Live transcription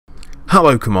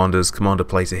Hello Commanders, Commander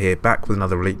Plater here, back with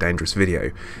another Elite Dangerous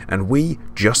video, and we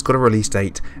just got a release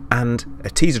date and a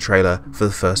teaser trailer for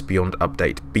the first Beyond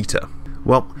Update beta.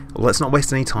 Well, let's not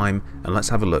waste any time and let's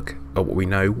have a look at what we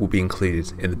know will be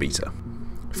included in the beta.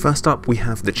 First up we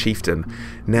have the Chieftain.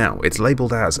 Now it's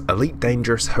labelled as Elite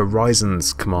Dangerous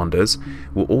Horizons commanders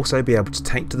will also be able to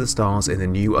take to the stars in the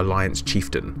new Alliance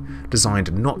Chieftain,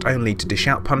 designed not only to dish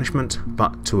out punishment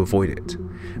but to avoid it.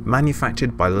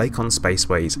 Manufactured by Lakon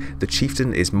Spaceways, the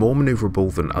Chieftain is more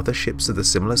manoeuvrable than other ships of the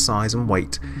similar size and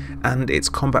weight, and its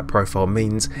combat profile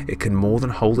means it can more than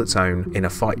hold its own in a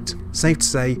fight. Safe to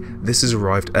say, this has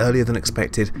arrived earlier than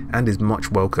expected and is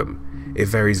much welcome. It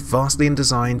varies vastly in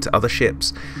design to other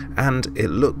ships, and it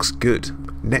looks good.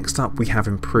 Next up we have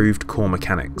improved core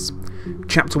mechanics.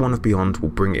 Chapter 1 of Beyond will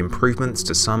bring improvements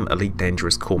to some Elite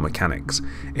Dangerous core mechanics,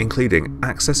 including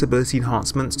accessibility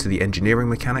enhancements to the engineering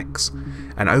mechanics,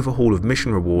 an overhaul of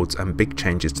mission rewards and big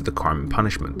changes to the crime and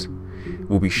punishment.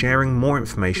 We'll be sharing more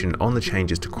information on the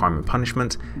changes to crime and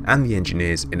punishment and the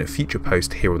engineers in a future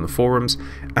post here on the forums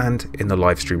and in the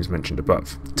live streams mentioned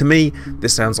above. To me,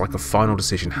 this sounds like a final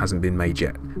decision hasn't been made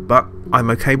yet, but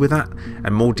I'm okay with that,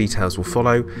 and more details will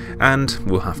follow, and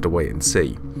we'll have to wait and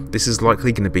see. This is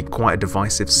likely going to be quite a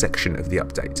divisive section of the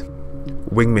update.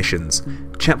 Wing missions.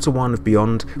 Chapter 1 of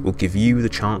Beyond will give you the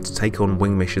chance to take on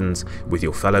wing missions with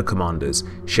your fellow commanders,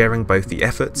 sharing both the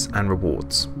efforts and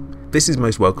rewards. This is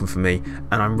most welcome for me,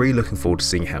 and I'm really looking forward to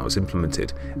seeing how it's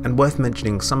implemented, and worth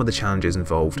mentioning some of the challenges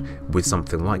involved with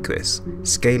something like this.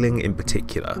 Scaling in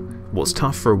particular. What's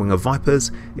tough for a wing of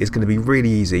Vipers is going to be really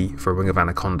easy for a wing of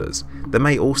Anacondas. There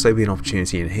may also be an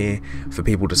opportunity in here for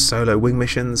people to solo wing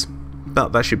missions,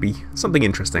 but that should be something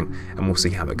interesting, and we'll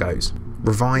see how that goes.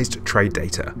 Revised trade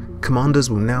data. Commanders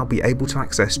will now be able to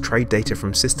access trade data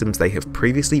from systems they have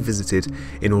previously visited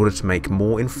in order to make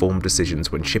more informed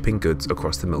decisions when shipping goods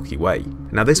across the Milky Way.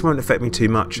 Now this won't affect me too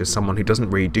much as someone who doesn't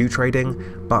really do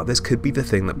trading, but this could be the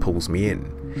thing that pulls me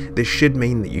in. This should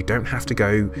mean that you don't have to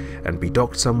go and be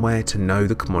docked somewhere to know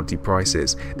the commodity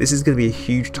prices. This is going to be a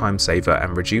huge time saver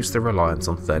and reduce the reliance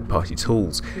on third-party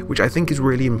tools, which I think is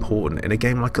really important. In a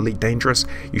game like Elite Dangerous,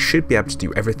 you should be able to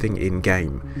do everything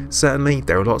in-game. Certainly,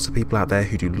 there are lots of people out there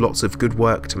who do lots of good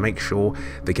work to make sure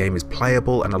the game is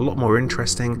playable and a lot more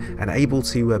interesting and able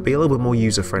to be a little bit more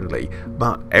user-friendly,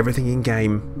 but everything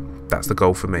in-game, that's the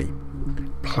goal for me.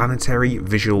 Planetary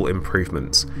visual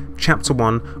improvements. Chapter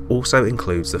 1 also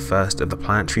includes the first of the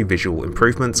planetary visual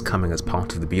improvements coming as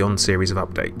part of the Beyond series of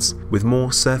updates, with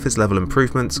more surface level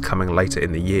improvements coming later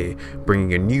in the year,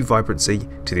 bringing a new vibrancy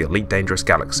to the Elite Dangerous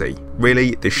galaxy.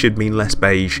 Really, this should mean less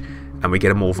beige, and we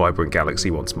get a more vibrant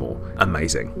galaxy once more.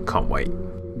 Amazing, can't wait.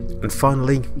 And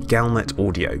finally, Galnet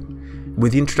Audio.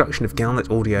 With the introduction of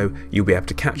Galnet Audio, you'll be able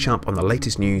to catch up on the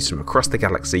latest news from across the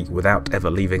galaxy without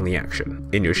ever leaving the action.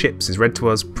 In your ships is read to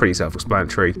us, pretty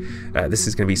self-explanatory. This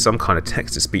is going to be some kind of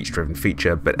text-to-speech driven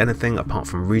feature, but anything apart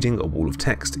from reading a wall of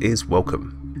text is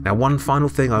welcome. Now one final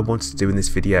thing I wanted to do in this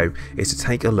video is to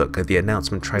take a look at the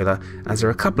announcement trailer, as there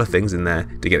are a couple of things in there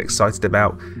to get excited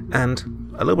about and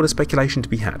a little bit of speculation to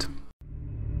be had.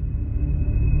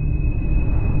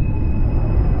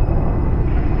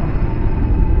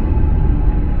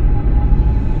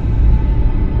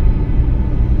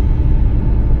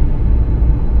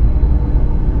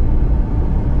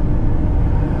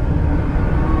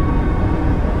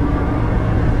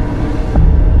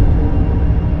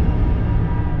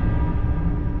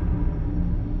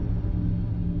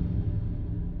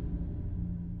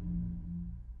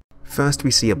 First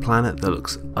we see a planet that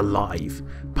looks alive,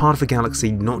 part of a galaxy,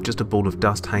 not just a ball of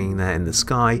dust hanging there in the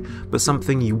sky, but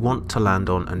something you want to land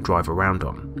on and drive around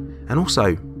on. And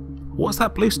also, what's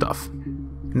that blue stuff?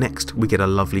 Next we get a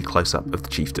lovely close-up of the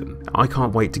Chieftain. I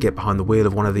can't wait to get behind the wheel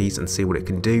of one of these and see what it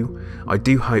can do. I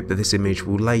do hope that this image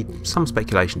will lay some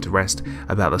speculation to rest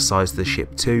about the size of the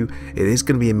ship too. It is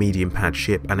going to be a medium pad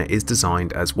ship, and it is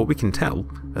designed as, what we can tell,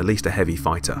 at least a heavy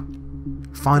fighter.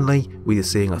 Finally, we are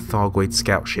seeing a Thargoid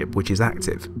scout ship which is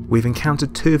active. We've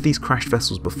encountered 2 of these crashed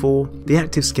vessels before. The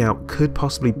active scout could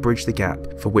possibly bridge the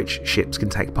gap for which ships can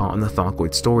take part in the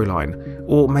Thargoid storyline,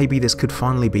 or maybe this could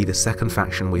finally be the second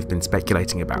faction we've been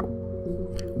speculating about.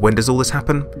 When does all this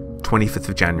happen? 25th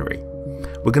of January.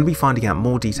 We're going to be finding out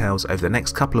more details over the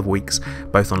next couple of weeks,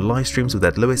 both on live streams with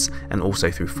Ed Lewis and also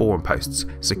through forum posts,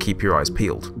 so keep your eyes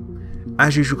peeled.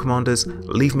 As usual commanders,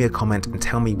 leave me a comment and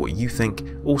tell me what you think.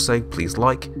 Also please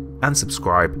like and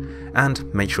subscribe,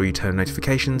 and make sure you turn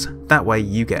notifications, that way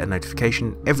you get a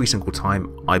notification every single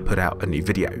time I put out a new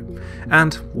video.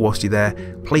 And whilst you're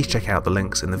there, please check out the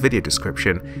links in the video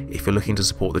description if you're looking to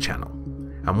support the channel.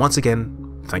 And once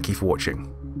again, thank you for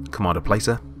watching. Commander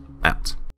Plater, out.